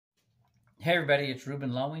Hey everybody, it's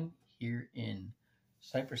Ruben Lowing here in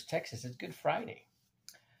Cypress, Texas. It's Good Friday,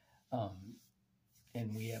 um,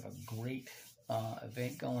 and we have a great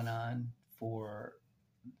event going on for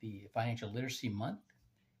the Financial Literacy Month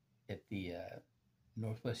at the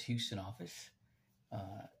Northwest Houston office.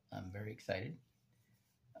 I'm very excited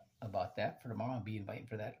about that for tomorrow. I'll be inviting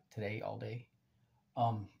for that today all day.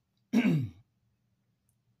 Um,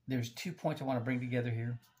 there's 2 points I want to bring together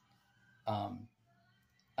here. Um,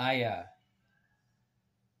 I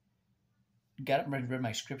got up and read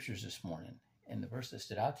my scriptures this morning, and the verse that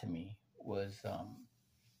stood out to me was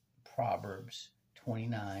Proverbs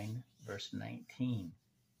 29, verse 19.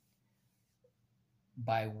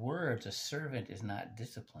 By words a servant is not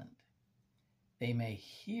disciplined. They may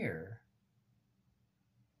hear,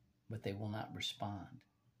 but they will not respond.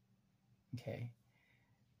 Okay?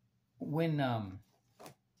 When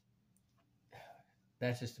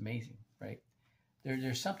that's just amazing, right?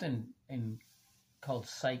 There's something called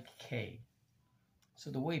Psych K. So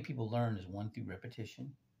the way people learn is one through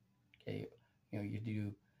repetition. Okay,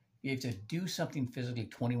 you have to do something physically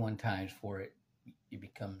 21 times for it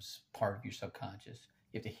becomes part of your subconscious.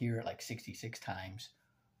 You have to hear it like 66 times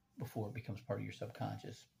before it becomes part of your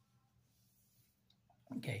subconscious.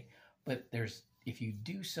 Okay, but there's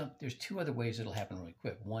two other ways it'll happen really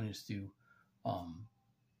quick. One is through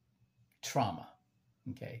trauma.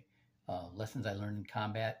 Okay, lessons I learned in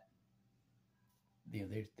combat.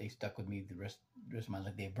 They stuck with me the rest of my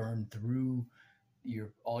life. They burn through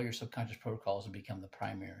all your subconscious protocols and become the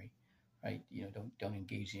primary, right? Don't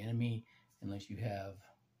engage the enemy unless you have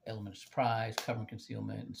element of surprise, cover and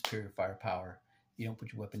concealment, and superior firepower. You don't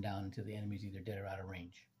put your weapon down until the enemy's either dead or out of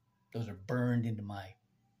range. Those are burned into my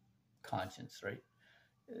conscience, right?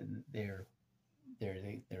 They're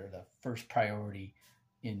the first priority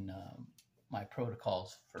in my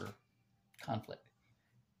protocols for conflict.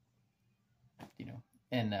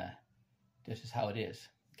 And this is how it is.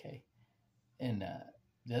 Okay, and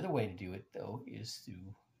the other way to do it though is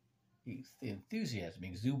through the enthusiasm,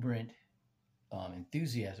 exuberant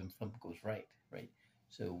enthusiasm for something goes right.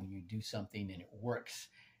 So when you do something and it works,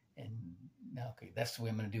 and now okay, that's the way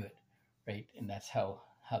I'm going to do it, right? And that's how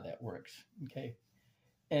that works. Okay,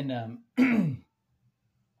 and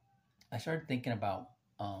I started thinking about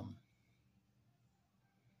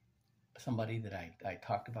somebody that I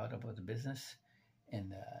talked about the business,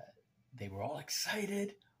 and they were all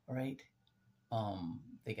excited. All right,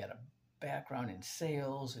 they got a background in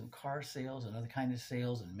sales and car sales and other kind of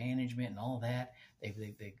sales and management and all that. They've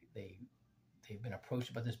been approached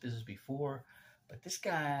about this business before, but this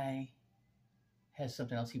guy has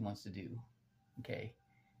something else he wants to do. Okay,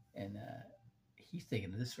 and he's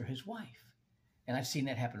thinking of this for his wife, and I've seen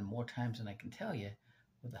that happen more times than I can tell you.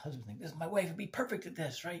 With the husband thinking, "This is my wife would be perfect at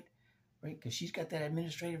this, right? Because she's got that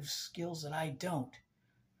administrative skills that I don't,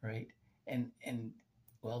 right?" And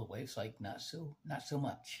well, the wife's like, not so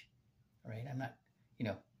much, right? I'm not,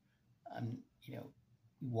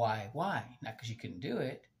 why? Not because she couldn't do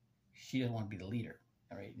it. She doesn't want to be the leader,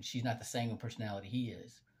 all right? And she's not the sanguine personality he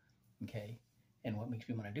is, okay? And what makes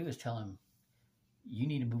me want to do is tell him, you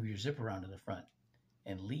need to move your zip around to the front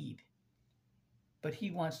and lead. But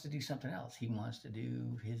he wants to do something else. He wants to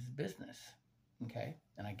do his business, okay?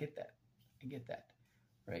 And I get that,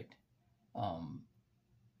 right?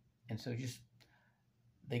 And so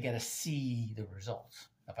they got to see the results.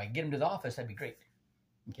 If I get them to the office, that'd be great,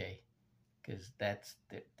 okay? Because that's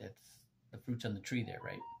the fruits on the tree there,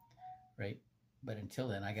 right? But until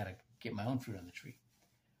then, I got to get my own fruit on the tree.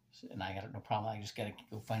 And I got no problem. I just got to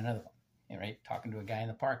go find another one, right? Talking to a guy in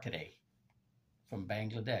the park today from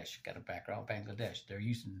Bangladesh, got a background in Bangladesh. They're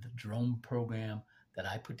using the drone program that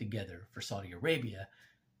I put together for Saudi Arabia.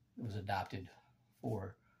 It was adopted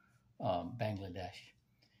for Bangladesh.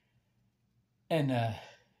 And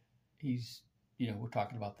he's, we're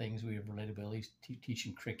talking about things. We have relatability. He's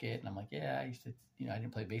teaching cricket. And I'm like, yeah, I used to, I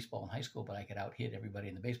didn't play baseball in high school, but I could out-hit everybody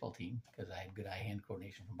in the baseball team because I had good eye-hand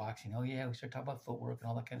coordination from boxing. Oh, yeah, we started talking about footwork and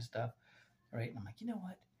all that kind of stuff. Right? And I'm like, you know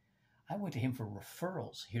what? I went to him for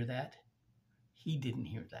referrals. Hear that? He didn't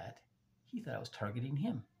hear that. He thought I was targeting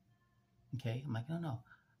him. Okay? I'm like, no.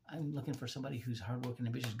 I'm looking for somebody who's hardworking,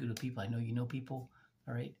 ambitious, good with people. I know you know people.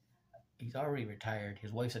 All right? He's already retired.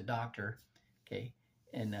 His wife's a doctor. Okay?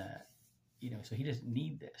 And, so he doesn't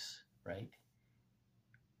need this, right?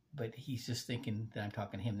 But he's just thinking that I'm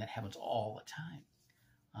talking to him. That happens all the time.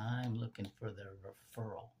 I'm looking for the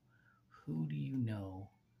referral. Who do you know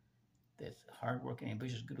that's hardworking,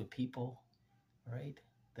 ambitious, good with people, right?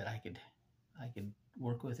 That I could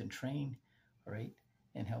work with and train, all right,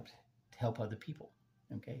 and help other people,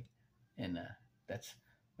 okay? And that's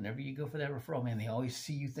whenever you go for that referral, man, they always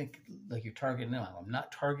see you think like you're targeting them. I'm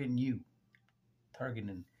not targeting you. I'm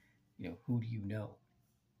targeting, who do you know?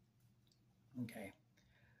 Okay.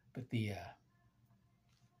 But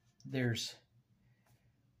there's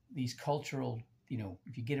these cultural,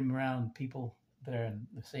 if you get them around people that are in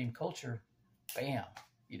the same culture, bam,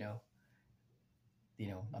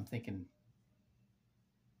 I'm thinking,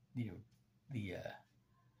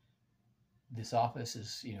 this office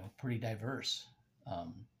is, pretty diverse.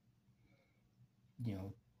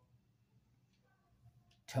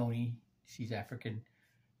 Tony, she's African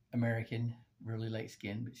American, really light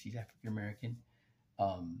skinned, but she's African American.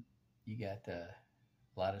 You got a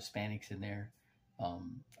lot of Hispanics in there.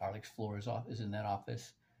 Alex Flores is in that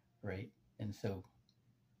office, right? And so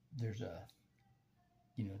there's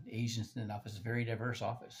Asians in that office, a very diverse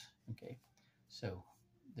office. Okay, so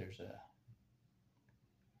there's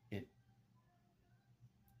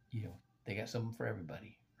they got something for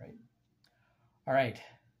everybody, right? All right.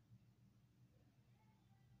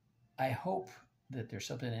 I hope that there's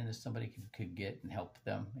something in this somebody could get and help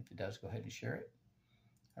them. If it does, go ahead and share it.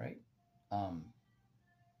 All right.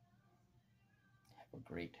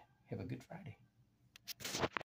 Have a good Friday.